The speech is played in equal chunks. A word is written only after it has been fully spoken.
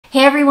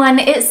Hey everyone,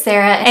 it's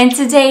Sarah, and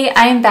today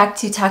I am back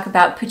to talk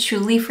about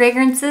patchouli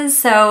fragrances.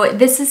 So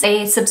this is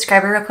a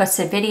subscriber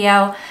requested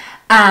video.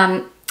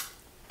 I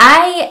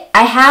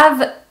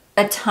have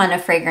a ton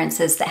of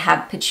fragrances that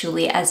have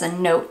patchouli as a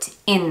note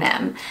in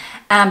them.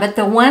 But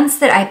the ones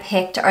that I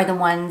picked are the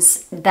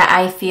ones that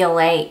I feel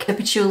like the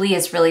patchouli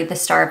is really the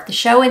star of the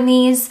show in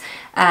these.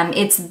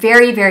 It's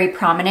very, very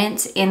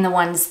prominent in the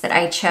ones that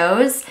I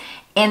chose.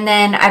 And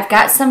then I've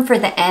got some for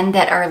the end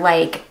that are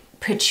like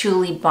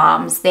patchouli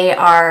bombs. They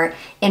are,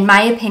 in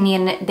my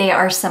opinion, they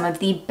are some of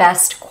the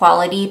best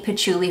quality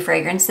patchouli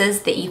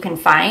fragrances that you can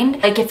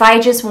find. Like if I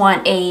just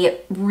want a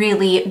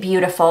really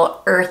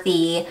beautiful,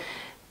 earthy,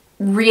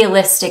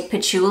 realistic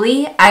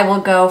patchouli, I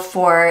will go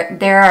for,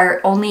 there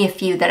are only a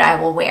few that I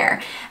will wear.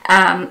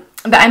 But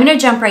I'm gonna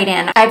jump right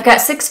in. I've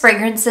got 6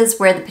 fragrances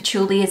where the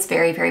patchouli is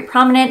very, very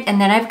prominent, and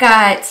then I've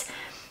got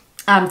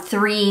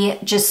 3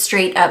 just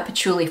straight up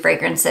patchouli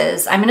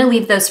fragrances. I'm gonna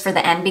leave those for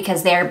the end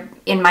because they're,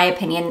 in my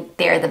opinion,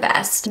 they're the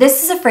best.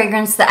 This is a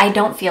fragrance that I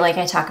don't feel like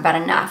I talk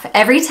about enough.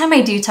 Every time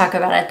I do talk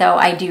about it though,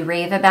 I do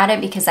rave about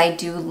it because I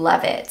do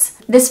love it.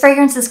 This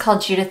fragrance is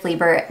called Judith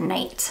Leiber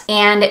Night,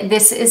 and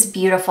this is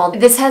beautiful.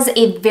 This has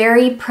a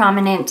very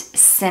prominent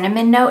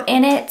cinnamon note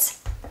in it,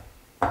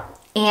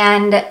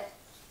 and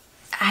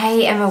I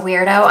am a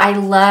weirdo. I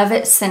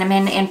love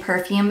cinnamon in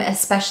perfume,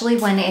 especially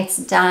when it's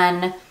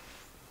done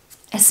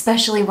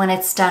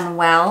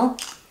well,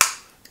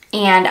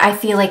 and I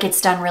feel like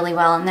it's done really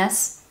well in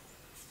this.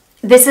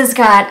 This has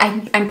got,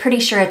 I'm pretty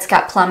sure it's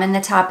got plum in the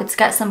top. It's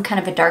got some kind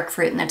of a dark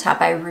fruit in the top.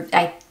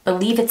 I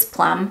believe it's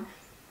plum,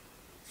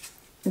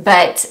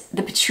 but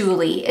the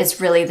patchouli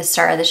is really the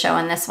star of the show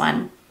in this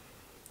one.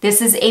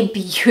 This is a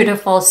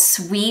beautiful,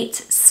 sweet,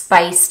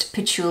 spiced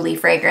patchouli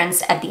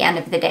fragrance at the end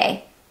of the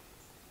day.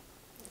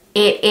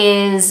 It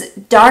is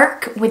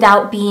dark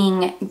without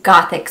being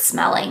gothic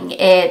smelling.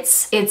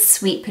 It's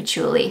sweet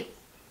patchouli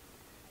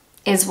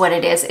is what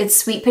it is. It's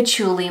sweet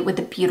patchouli with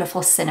a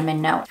beautiful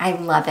cinnamon note. I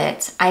love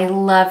it. I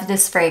love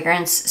this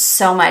fragrance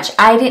so much.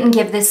 I didn't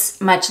give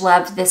this much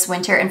love this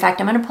winter. In fact,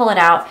 I'm gonna pull it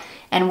out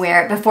and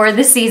wear it before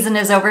the season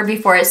is over,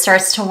 before it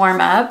starts to warm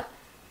up,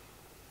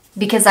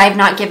 because I've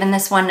not given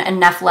this one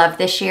enough love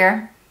this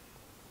year.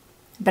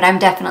 But I'm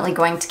definitely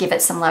going to give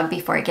it some love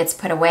before it gets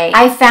put away.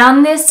 I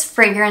found this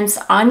fragrance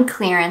on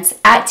clearance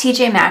at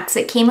TJ Maxx.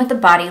 It came with a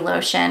body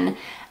lotion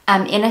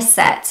in a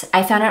set.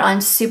 I found it on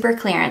super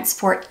clearance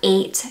for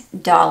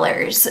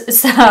 $8.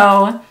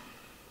 So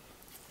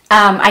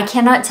I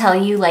cannot tell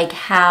you like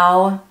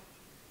how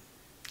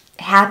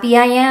happy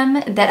I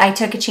am that I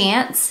took a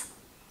chance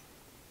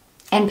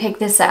and picked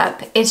this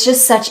up. It's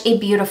just such a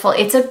beautiful,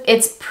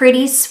 it's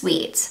pretty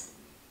sweet.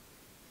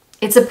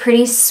 It's a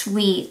pretty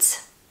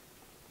sweet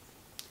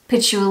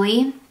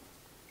patchouli.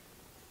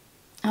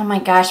 Oh my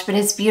gosh, but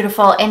it's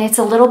beautiful, and it's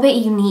a little bit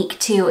unique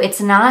too.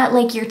 It's not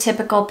like your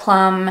typical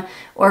plum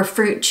or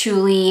fruit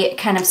chuli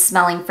kind of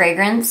smelling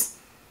fragrance.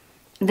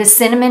 The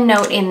cinnamon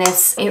note in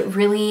this, it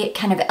really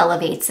kind of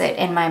elevates it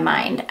in my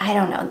mind. I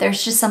don't know,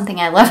 there's just something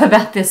I love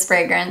about this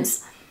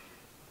fragrance.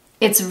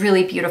 It's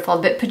really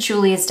beautiful, but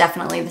patchouli is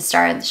definitely the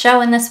star of the show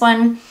in this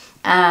one.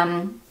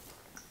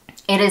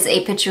 It is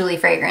a patchouli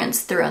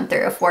fragrance through and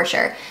through, for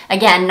sure.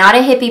 Again, not a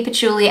hippie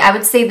patchouli. I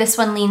would say this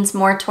one leans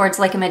more towards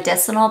like a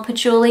medicinal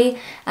patchouli.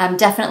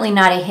 Definitely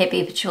not a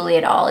hippie patchouli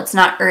at all. It's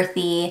not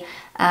earthy.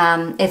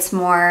 It's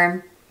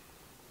more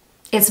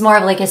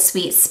of like a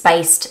sweet,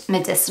 spiced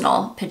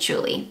medicinal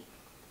patchouli.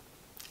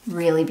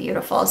 Really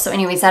beautiful. So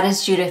anyways, that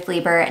is Judith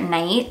Leiber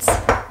Night.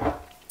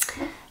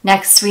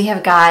 Next, we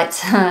have got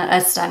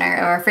a stunner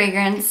or a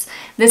fragrance.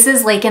 This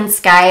is Lake and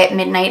Sky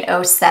Midnight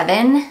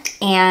 07,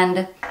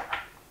 and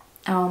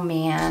oh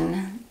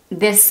man,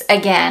 this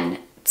again,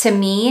 to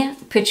me,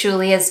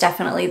 patchouli is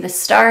definitely the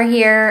star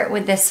here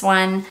with this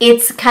one.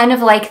 It's kind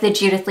of like the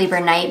Judith Leiber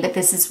Night, but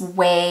this is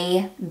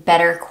way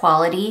better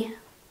quality.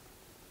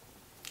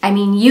 I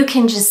mean, you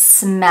can just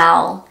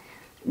smell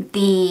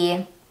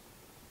the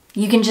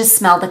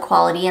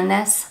quality in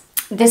this.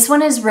 This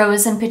one is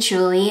rose and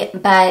patchouli,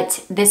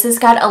 but this has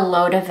got a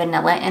load of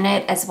vanilla in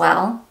it as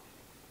well.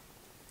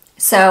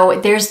 So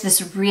there's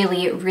this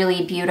really,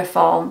 really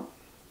beautiful,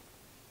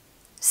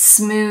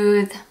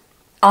 smooth,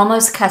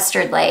 almost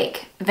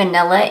custard-like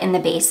vanilla in the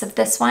base of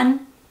this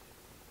one.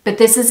 But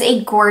this is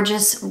a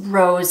gorgeous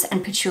rose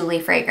and patchouli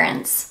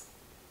fragrance.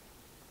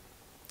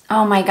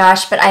 Oh my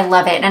gosh, but I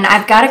love it. And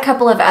I've got a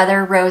couple of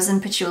other rose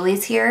and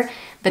patchoulis here,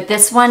 but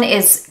this one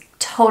is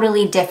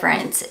totally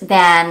different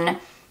than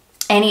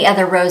any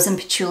other rose and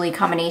patchouli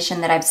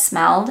combination that I've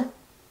smelled,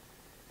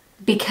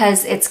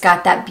 because it's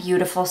got that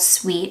beautiful,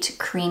 sweet,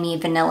 creamy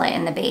vanilla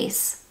in the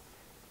base.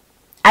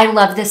 I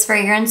love this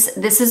fragrance.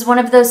 This is one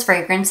of those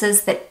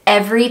fragrances that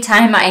every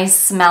time I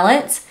smell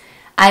it,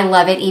 I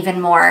love it even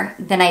more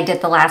than I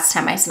did the last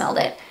time I smelled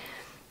it.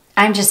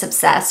 I'm just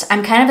obsessed.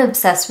 I'm kind of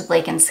obsessed with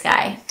Lake and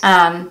Sky.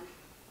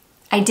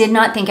 I did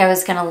not think I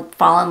was gonna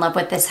fall in love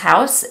with this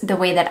house the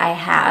way that I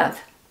have.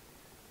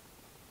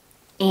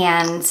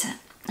 And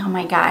oh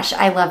my gosh,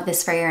 I love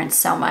this fragrance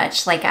so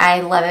much. Like,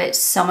 I love it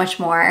so much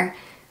more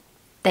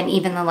than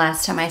even the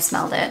last time I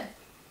smelled it.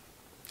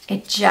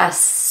 It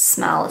just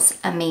smells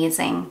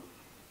amazing.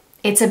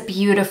 It's a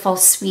beautiful,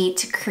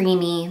 sweet,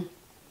 creamy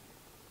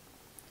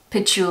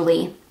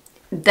patchouli.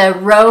 The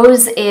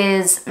rose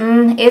is,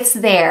 it's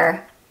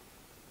there,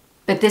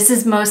 but this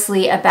is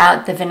mostly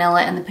about the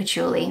vanilla and the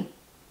patchouli.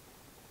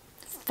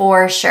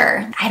 For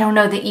sure. I don't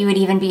know that you would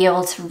even be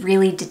able to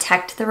really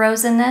detect the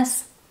rose in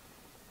this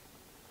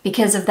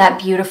because of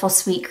that beautiful,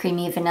 sweet,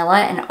 creamy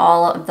vanilla and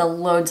all of the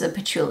loads of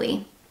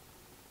patchouli.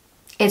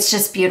 It's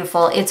just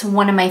beautiful. It's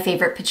one of my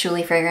favorite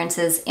patchouli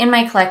fragrances in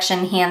my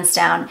collection, hands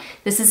down.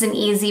 This is an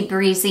easy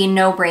breezy,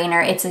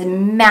 no-brainer. It's a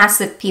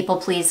massive people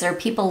pleaser.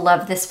 People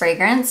love this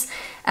fragrance.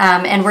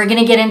 And we're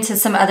gonna get into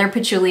some other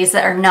patchoulis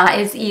that are not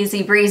as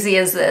easy breezy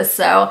as this.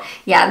 So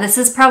yeah, this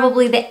is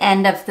probably the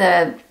end of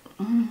the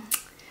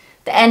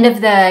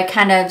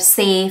kind of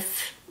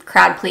safe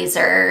crowd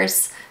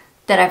pleasers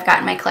that I've got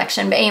in my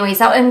collection. But anyways,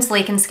 that one's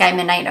Lake and Sky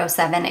Midnight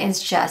 07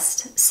 is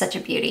just such a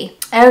beauty.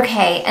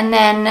 Okay, and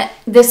then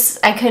this,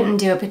 I couldn't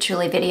do a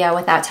patchouli video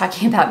without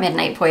talking about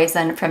Midnight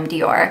Poison from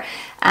Dior.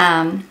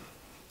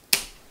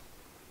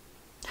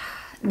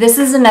 This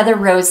is another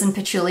rose and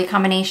patchouli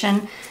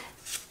combination,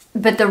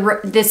 but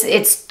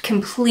it's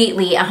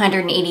completely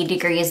 180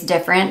 degrees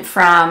different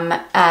from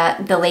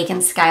the Lake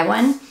and Sky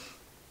one.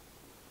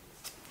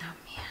 Oh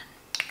man.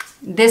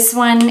 This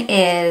one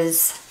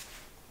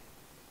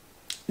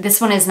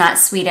is not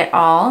sweet at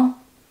all.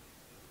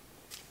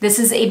 This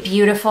is a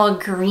beautiful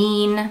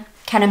green,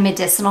 kind of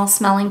medicinal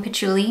smelling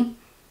patchouli.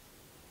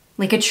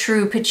 Like a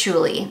true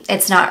patchouli.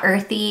 It's not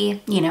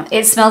earthy, you know,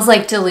 it smells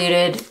like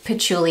diluted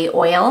patchouli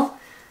oil.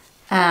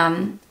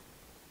 And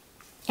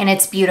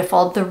it's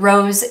beautiful. The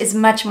rose is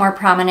much more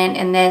prominent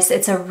in this.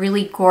 It's a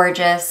really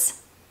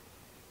gorgeous,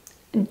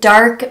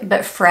 dark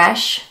but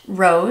fresh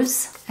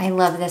rose. I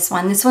love this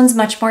one. This one's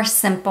much more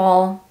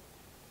simple.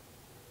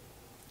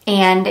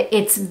 And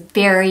it's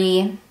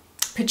very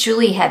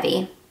patchouli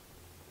heavy.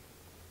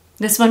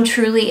 This one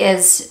truly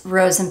is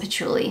rose and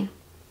patchouli.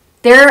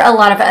 There are a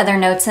lot of other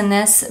notes in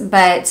this,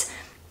 but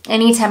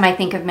anytime I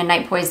think of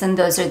Midnight Poison,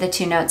 those are the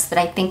two notes that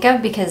I think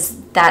of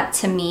because that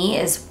to me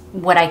is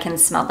what I can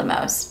smell the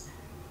most.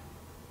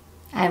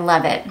 I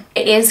love it.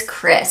 It is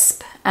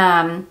crisp.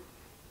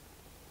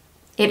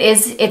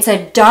 It's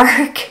a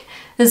dark,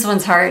 this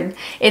one's hard.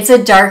 It's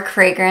a dark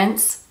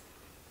fragrance.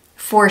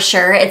 For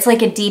sure. It's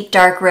like a deep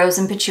dark rose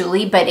and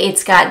patchouli, but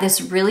it's got this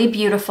really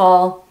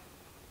beautiful,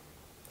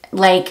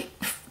 like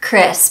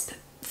crisp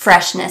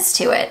freshness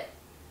to it.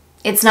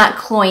 It's not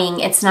cloying.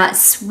 It's not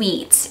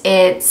sweet.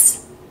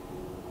 It's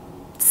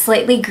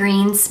slightly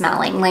green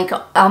smelling, like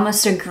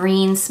almost a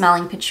green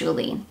smelling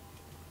patchouli.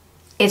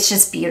 It's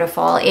just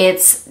beautiful.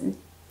 It's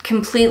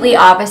completely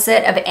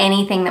opposite of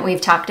anything that we've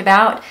talked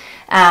about.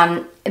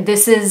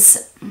 This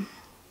is,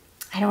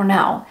 I don't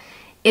know.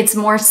 It's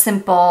more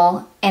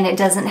simple and it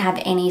doesn't have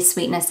any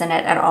sweetness in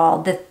it at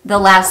all.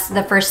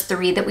 The first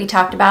three that we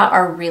talked about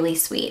are really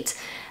sweet.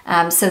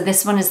 So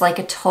this one is like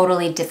a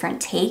totally different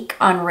take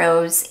on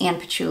rose and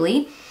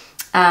patchouli.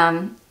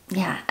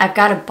 Yeah, I've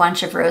got a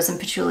bunch of rose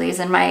and patchoulis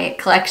in my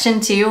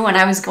collection too. When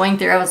I was going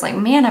through, I was like,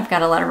 man, I've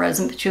got a lot of rose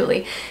and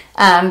patchouli.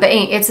 But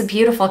it's a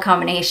beautiful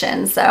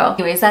combination. So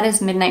anyways, that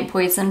is Midnight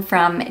Poison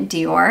from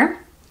Dior.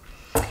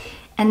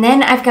 And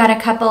then I've got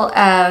a couple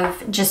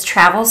of just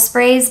travel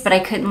sprays, but I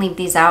couldn't leave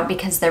these out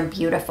because they're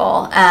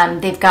beautiful.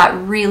 They've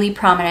got really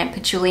prominent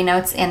patchouli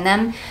notes in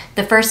them.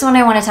 The first one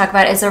I want to talk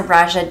about is a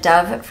Raja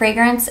Dove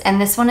fragrance, and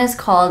this one is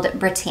called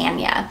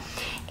Britannia.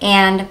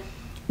 And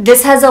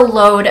this has a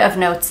load of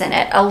notes in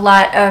it. A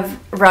lot of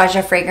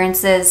Raja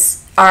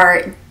fragrances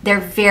they're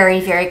very,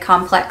 very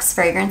complex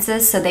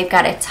fragrances, so they've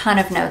got a ton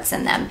of notes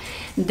in them.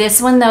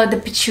 This one though, the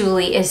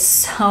patchouli is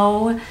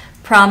so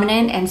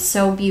prominent and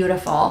so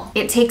beautiful.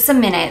 It takes a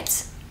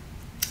minute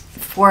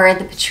for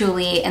the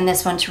patchouli in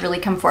this one to really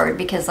come forward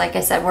because like I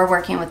said, we're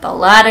working with a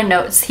lot of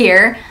notes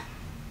here.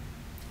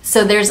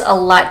 So there's a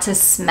lot to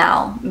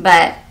smell,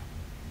 but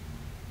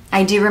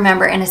I do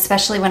remember, and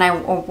especially when I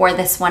wore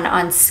this one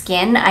on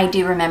skin, I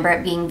do remember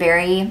it being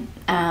very,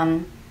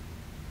 I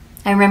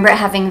remember it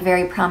having a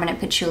very prominent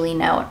patchouli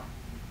note.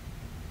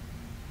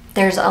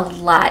 There's a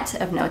lot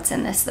of notes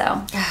in this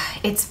though.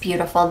 It's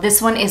beautiful.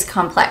 This one is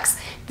complex.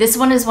 This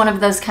one is one of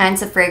those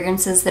kinds of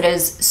fragrances that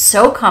is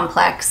so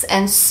complex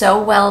and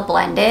so well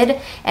blended,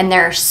 and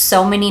there are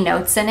so many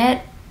notes in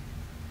it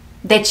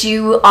that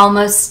you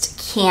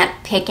almost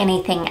can't pick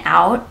anything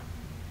out.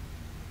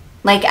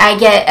 Like I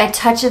get a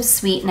touch of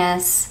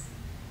sweetness,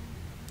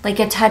 like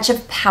a touch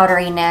of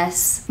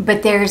powderiness,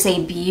 but there's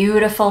a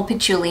beautiful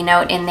patchouli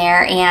note in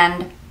there,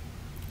 and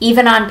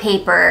even on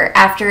paper,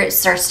 after it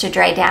starts to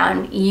dry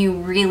down, you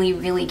really,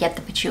 really get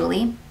the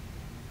patchouli.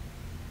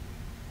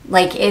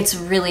 Like it's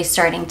really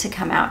starting to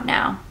come out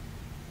now.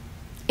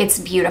 It's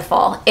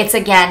beautiful. It's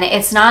again,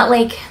 it's not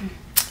like,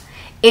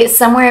 it's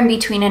somewhere in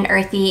between an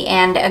earthy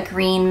and a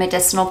green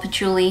medicinal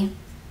patchouli.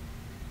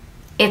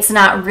 It's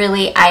not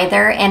really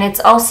either, and it's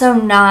also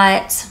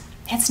not,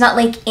 it's not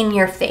like in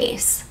your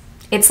face.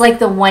 It's like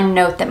the one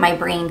note that my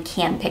brain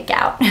can pick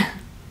out.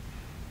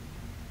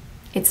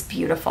 It's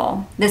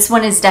beautiful. This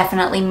one is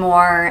definitely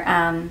more,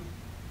 oh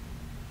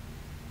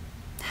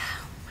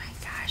my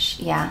gosh,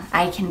 yeah,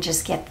 I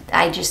just get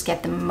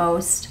the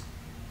most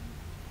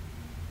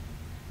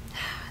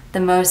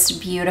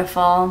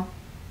beautiful,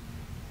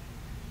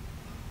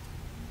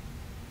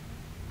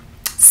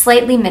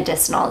 slightly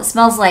medicinal. It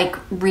smells like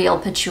real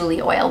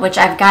patchouli oil, which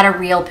I've got a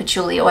real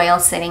patchouli oil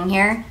sitting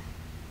here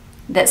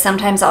that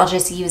sometimes I'll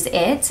just use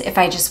it if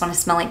I just want to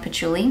smell like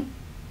patchouli.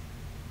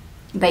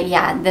 But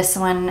yeah, this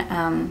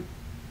one,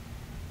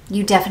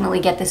 you definitely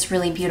get this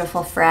really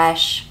beautiful,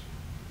 fresh,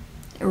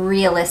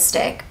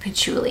 realistic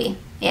patchouli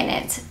in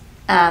it.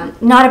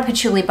 Not a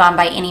patchouli bomb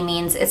by any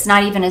means. It's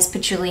not even as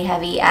patchouli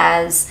heavy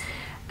as,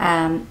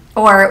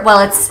 well,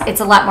 it's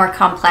a lot more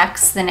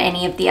complex than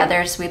any of the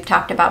others we've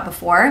talked about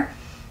before.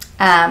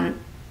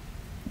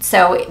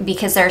 So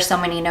because there are so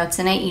many notes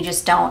in it, you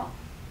just don't,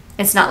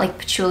 it's not like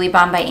patchouli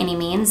bomb by any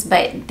means,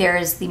 but there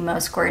is the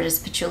most gorgeous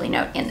patchouli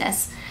note in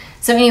this.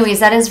 So anyways,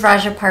 that is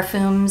Patchouli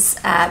Perfumes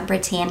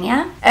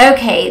Britannia.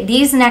 Okay,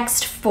 these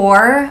next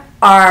 4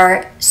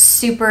 are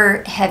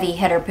super heavy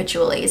hitter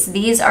patchoulis.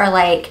 These are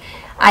like,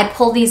 I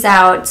pull these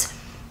out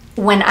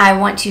when I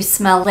want to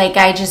smell like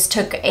I just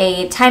took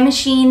a time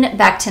machine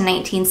back to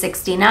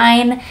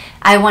 1969.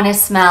 I want to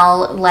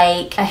smell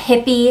like a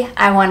hippie.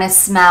 I want to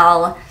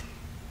smell,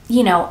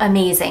 you know,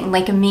 amazing,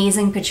 like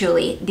amazing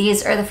patchouli.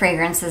 These are the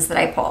fragrances that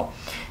I pull.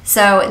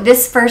 So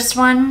this first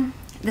one,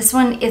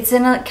 it's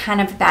in a kind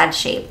of bad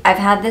shape. I've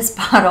had this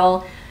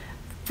bottle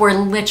for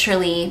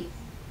literally,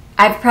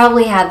 I've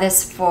probably had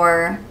this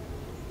for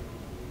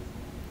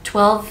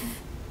 12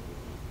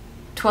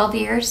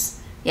 years.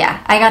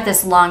 Yeah, I got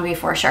this long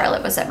before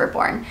Charlotte was ever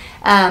born.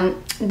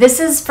 This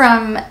is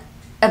from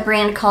a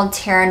brand called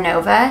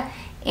Terra,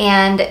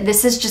 and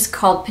this is just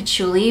called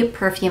Patchouli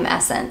Perfume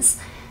Essence.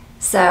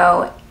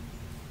 So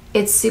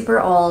it's super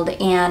old,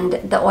 and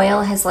the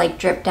oil has like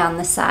dripped down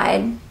the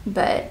side,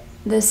 but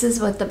this is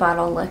what the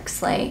bottle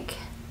looks like.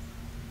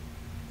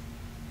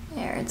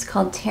 There, it's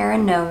called Terra,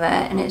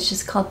 and it's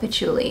just called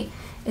Patchouli.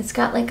 It's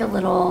got like a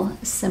little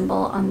symbol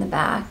on the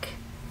back,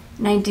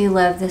 and I do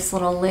love this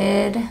little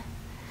lid.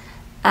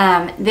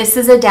 This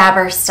is a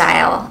dabber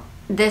style.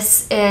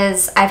 This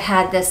is, I've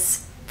had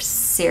this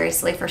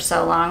seriously for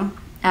so long,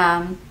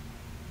 and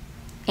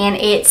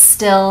it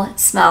still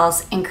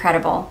smells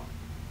incredible.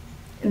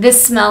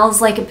 This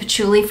smells like a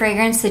patchouli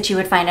fragrance that you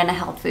would find in a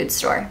health food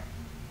store.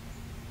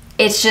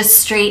 It's just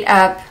straight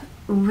up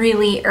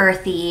really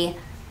earthy,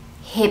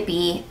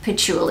 hippie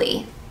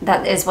patchouli.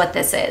 That is what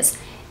this is.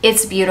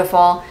 It's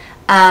beautiful.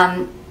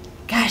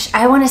 Gosh,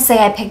 I want to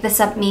say I picked this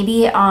up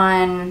maybe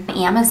on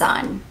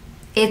Amazon.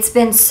 It's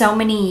been so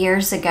many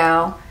years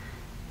ago.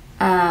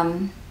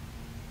 Yeah,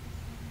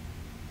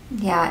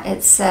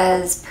 it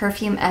says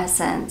Perfume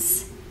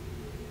Essence.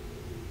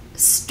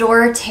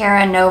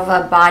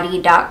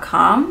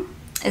 StoreTerraNovaBody.com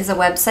is a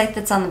website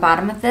that's on the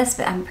bottom of this,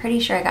 but I'm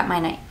pretty sure I got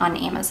mine on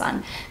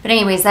Amazon. But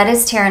anyways, that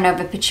is Terra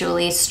Nova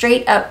Patchouli.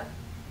 Straight up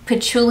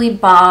patchouli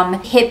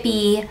bomb,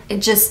 hippie,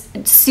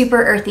 just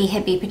super earthy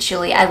hippie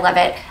patchouli. I love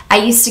it. I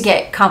used to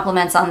get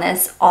compliments on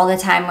this all the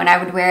time when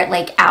I would wear it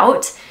like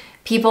out.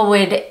 People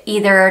would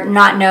either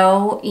not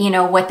know, you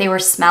know, what they were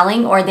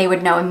smelling, or they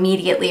would know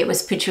immediately it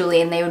was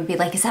patchouli, and they would be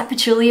like, is that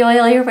patchouli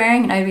oil you're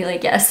wearing? And I'd be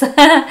like, yes.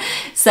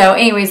 So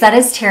anyways, that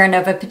is Terra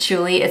Nova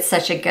Patchouli. It's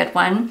such a good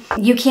one.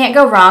 You can't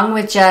go wrong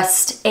with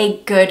just a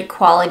good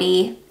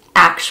quality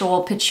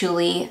actual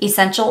patchouli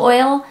essential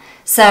oil.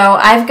 So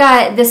I've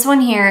got, this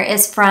one here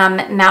is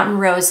from Mountain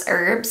Rose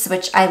Herbs,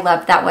 which I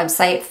love that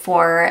website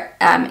for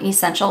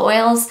essential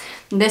oils.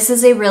 This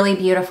is a really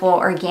beautiful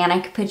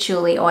organic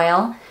patchouli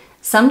oil.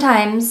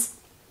 Sometimes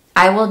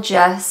I will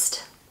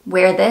just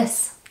wear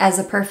this as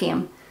a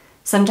perfume.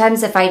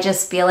 Sometimes if I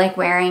just feel like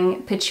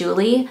wearing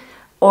patchouli,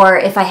 or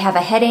if I have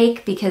a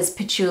headache, because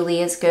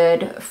patchouli is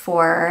good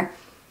for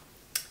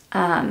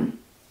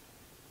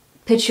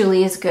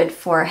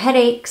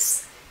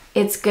headaches.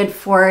 It's good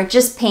for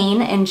just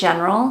pain in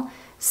general.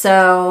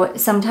 So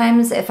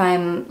sometimes if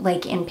I'm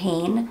like in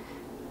pain,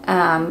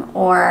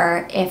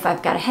 or if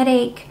I've got a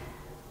headache,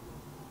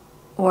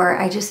 or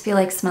I just feel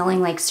like smelling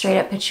like straight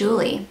up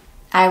patchouli,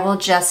 I will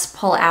just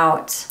pull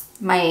out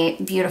my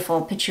beautiful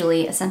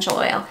patchouli essential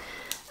oil.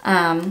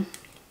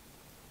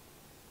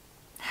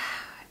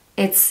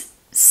 It's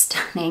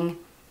stunning.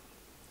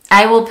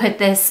 I will put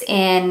this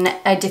in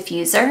a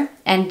diffuser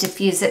and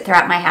diffuse it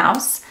throughout my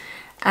house.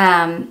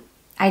 I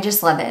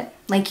just love it.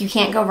 Like, you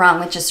can't go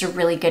wrong with just a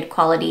really good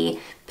quality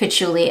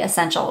patchouli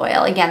essential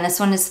oil. Again, this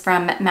one is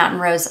from Mountain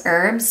Rose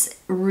Herbs.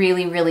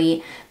 Really,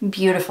 really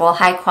beautiful,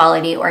 high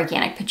quality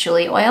organic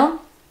patchouli oil.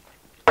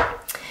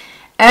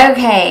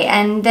 Okay,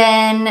 and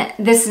then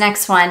this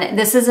next one,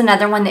 this is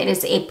another one that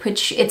is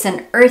it's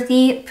an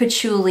earthy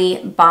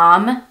patchouli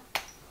balm.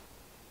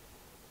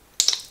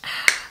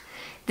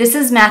 This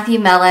is Matthew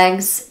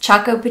Meleg's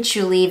Choco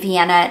Patchouli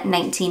Vienna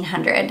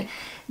 1900.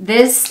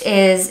 This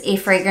is a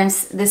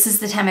fragrance, this is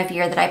the time of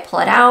year that I pull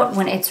it out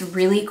when it's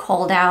really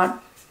cold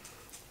out.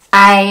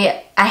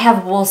 I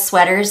have wool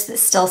sweaters that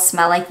still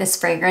smell like this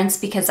fragrance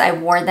because I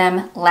wore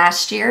them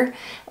last year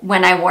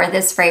when I wore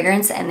this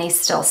fragrance and they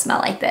still smell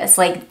like this.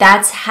 Like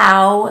that's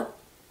how,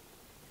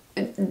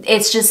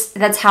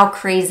 that's how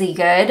crazy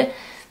good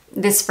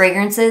this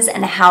fragrance is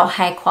and how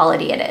high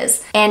quality it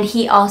is. And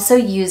he also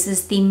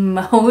uses the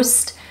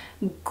most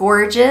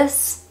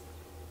gorgeous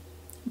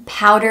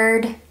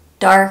powdered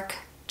dark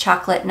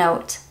chocolate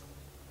note.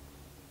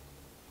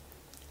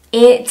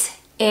 It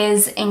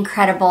is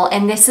incredible.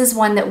 And this is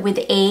one that with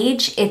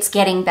age, it's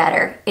getting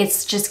better.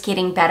 It's just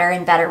getting better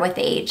and better with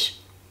age.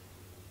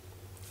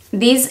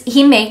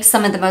 He makes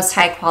some of the most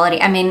high quality.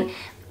 I mean,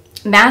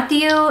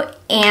 Matthew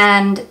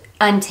and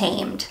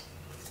Untamed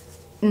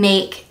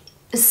make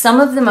some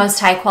of the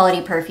most high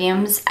quality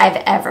perfumes I've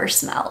ever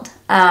smelled.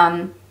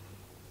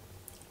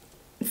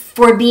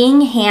 For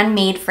being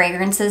handmade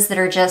fragrances that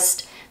are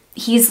just,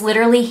 he's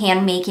literally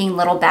hand making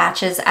little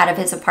batches out of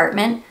his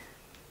apartment.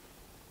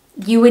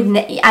 You would,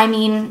 I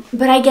mean,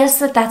 but I guess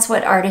that's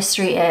what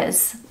artistry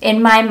is.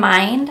 In my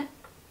mind,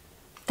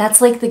 that's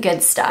like the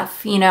good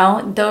stuff, you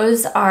know?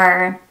 Those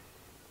are,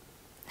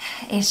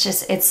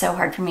 it's so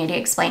hard for me to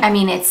explain. I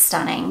mean, it's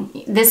stunning.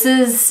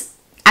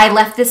 I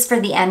left this for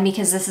the end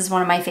because this is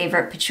one of my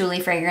favorite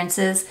patchouli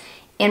fragrances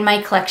in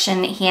my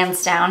collection,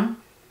 hands down.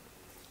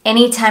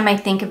 Anytime I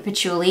think of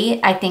patchouli,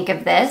 I think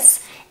of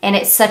this, and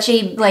it's such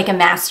a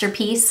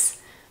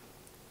masterpiece.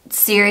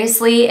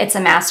 Seriously, it's a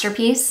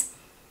masterpiece.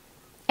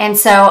 And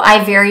so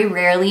I very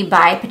rarely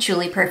buy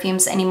patchouli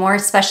perfumes anymore,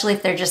 especially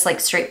if they're just like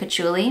straight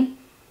patchouli,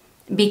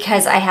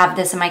 because I have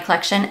this in my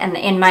collection and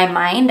in my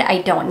mind,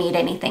 I don't need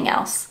anything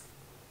else.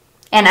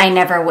 And I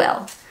never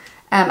will.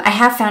 I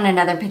have found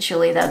another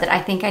patchouli though that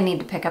I think I need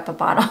to pick up a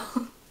bottle.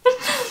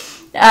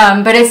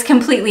 But it's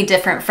completely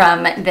different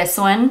from this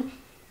one.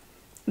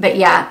 But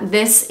yeah, it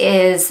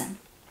is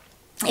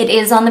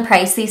on the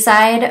pricey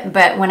side,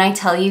 but when I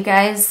tell you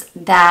guys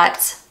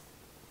that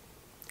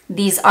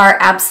these are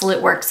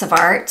absolute works of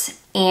art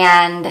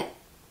and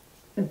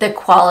the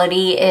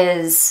quality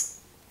is,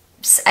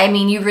 I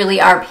mean, you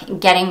really are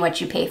getting what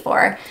you pay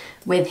for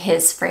with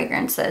his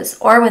fragrances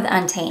or with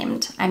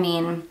Untamed. I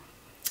mean,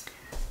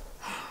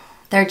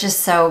 they're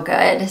just so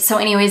good. So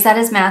anyways, that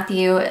is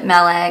Matthew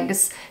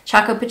Meleg's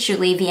Choco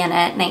Patchouli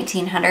Vienna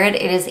 1900.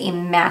 It is a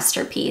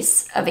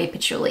masterpiece of a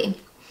patchouli.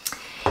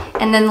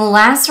 And then the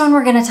last one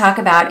we're going to talk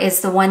about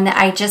is the one that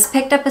I just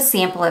picked up a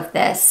sample of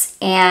this.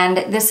 And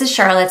this is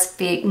Charlotte's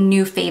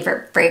new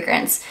favorite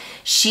fragrance.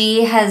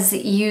 She's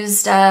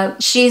used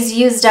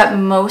up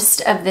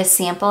most of this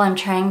sample. I'm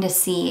trying to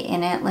see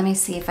in it. Let me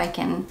see if I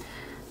can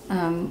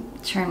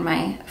turn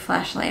my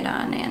flashlight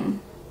on and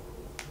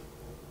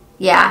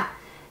yeah.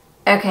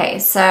 Okay,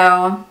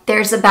 so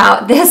there's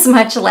about this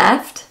much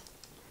left.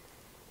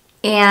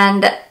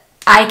 And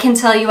I can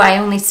tell you I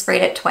only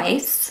sprayed it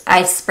twice.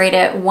 I sprayed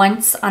it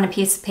once on a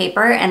piece of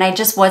paper and I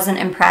just wasn't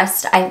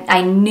impressed.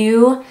 I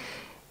knew,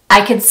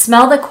 I could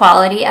smell the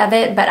quality of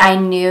it, but I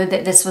knew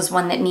that this was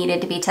one that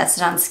needed to be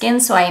tested on skin,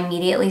 so I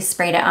immediately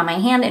sprayed it on my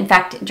hand. In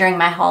fact, during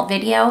my haul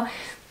video,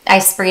 I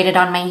sprayed it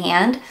on my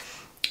hand.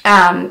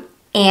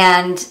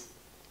 And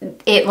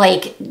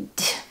it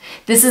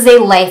this is a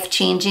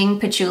life-changing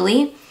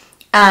patchouli.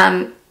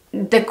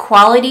 The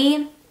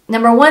quality,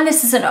 number one,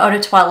 this is an eau de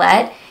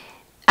toilette.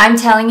 I'm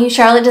telling you,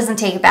 Charlotte doesn't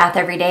take a bath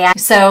every day.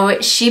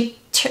 So she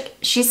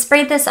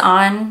sprayed this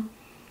on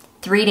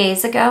 3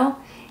 days ago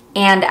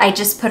and I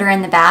just put her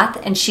in the bath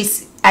and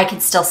I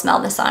could still smell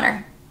this on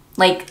her.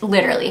 Like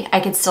literally, I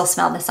could still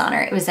smell this on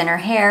her. It was in her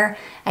hair.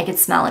 I could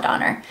smell it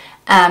on her.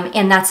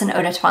 And that's an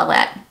eau de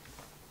toilette.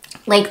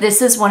 Like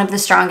this is one of the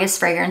strongest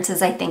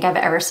fragrances I think I've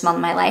ever smelled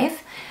in my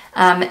life.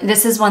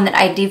 This is one that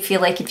I do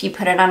feel like if you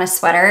put it on a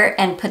sweater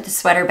and put the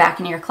sweater back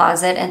in your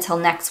closet until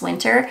next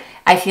winter,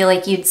 I feel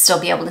like you'd still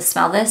be able to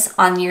smell this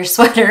on your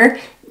sweater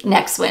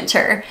next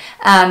winter.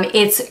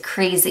 It's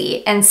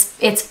crazy. And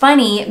it's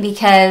funny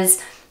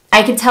because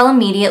I could tell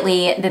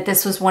immediately that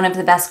this was one of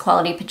the best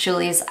quality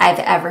patchoulis I've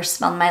ever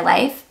smelled in my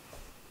life.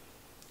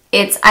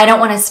 I don't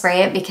want to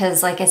spray it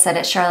because, like I said,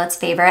 it's Charlotte's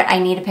favorite. I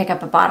need to pick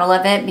up a bottle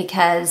of it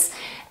because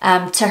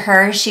to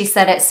her, she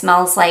said it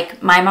smells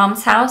like my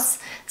mom's house.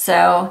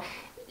 So,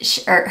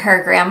 or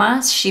her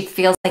grandma, she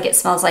feels like it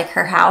smells like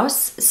her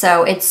house.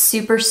 So it's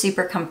super,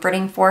 super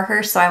comforting for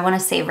her. So I want to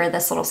savor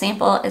this little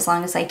sample as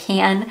long as I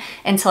can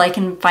until I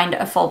can find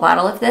a full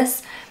bottle of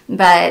this.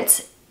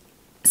 But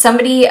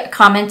somebody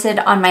commented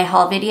on my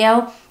haul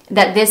video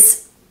that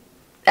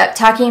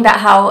talking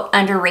about how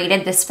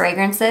underrated this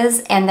fragrance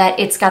is and that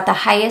it's got the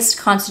highest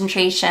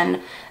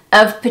concentration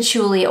of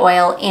patchouli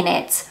oil in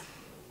it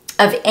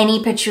of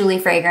any patchouli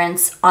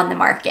fragrance on the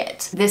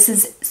market. This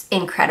is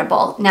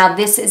incredible. Now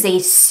this is a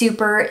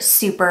super,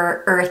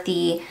 super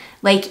earthy,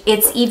 like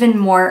it's even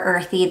more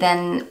earthy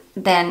than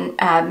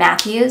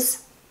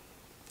Matthew's.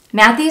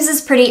 Matthew's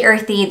is pretty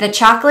earthy. The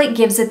chocolate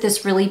gives it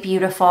this really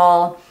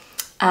beautiful,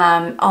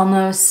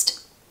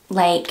 almost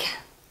like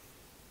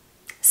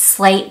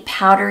slight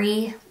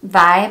powdery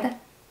vibe.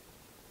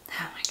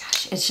 Oh my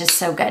gosh, it's just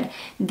so good.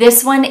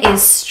 This one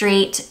is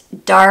straight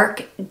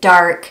dark,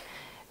 dark,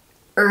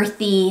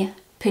 earthy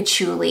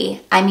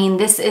patchouli. I mean,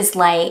 this is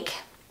like,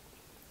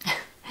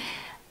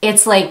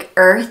 it's like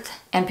earth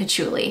and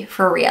patchouli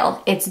for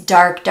real. It's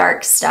dark,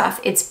 dark stuff.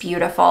 It's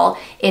beautiful.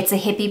 It's a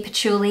hippie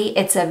patchouli.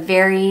 It's a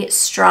very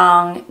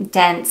strong,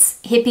 dense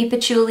hippie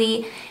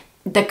patchouli.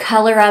 The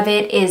color of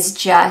it is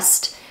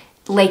just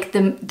like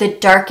the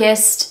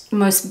darkest,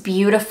 most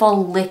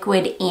beautiful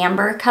liquid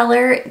amber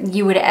color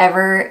you would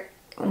ever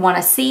want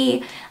to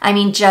see. I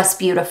mean, just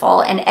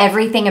beautiful. And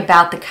everything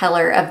about the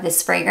color of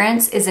this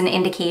fragrance is an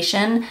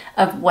indication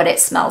of what it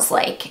smells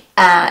like.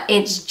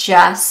 It's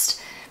just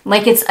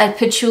like it's a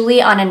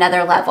patchouli on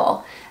another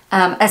level.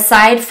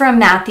 Aside from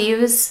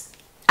Matthews,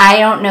 I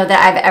don't know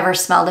that I've ever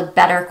smelled a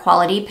better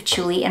quality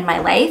patchouli in my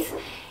life.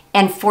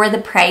 And for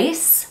the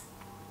price,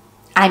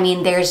 I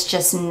mean, there's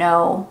just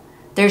no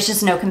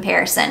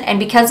comparison. And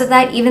because of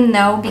that,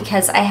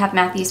 because I have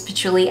Matthews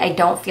patchouli, I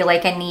don't feel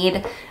like I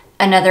need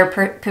another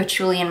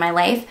patchouli in my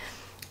life.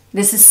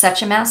 This is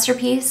such a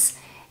masterpiece,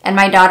 and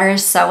my daughter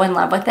is so in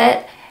love with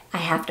it. I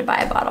have to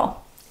buy a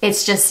bottle.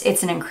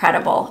 It's an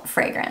incredible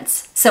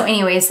fragrance. So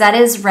anyways, that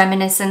is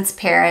Reminiscence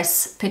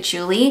Paris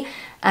Patchouli.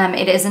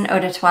 It is an eau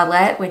de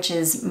toilette, which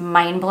is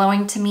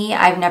mind-blowing to me.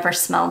 I've never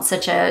smelled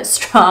such a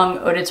strong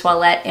eau de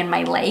toilette in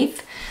my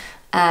life.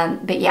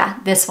 But yeah,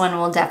 this one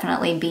will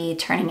definitely be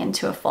turning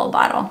into a full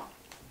bottle.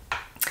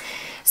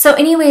 So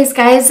anyways,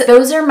 guys,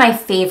 those are my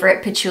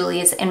favorite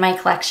patchoulis in my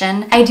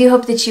collection. I do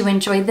hope that you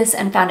enjoyed this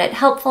and found it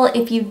helpful.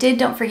 If you did,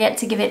 don't forget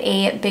to give it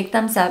a big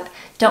thumbs up.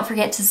 Don't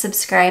forget to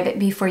subscribe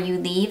before you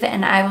leave,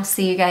 and I will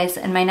see you guys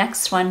in my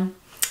next one.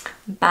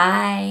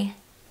 Bye.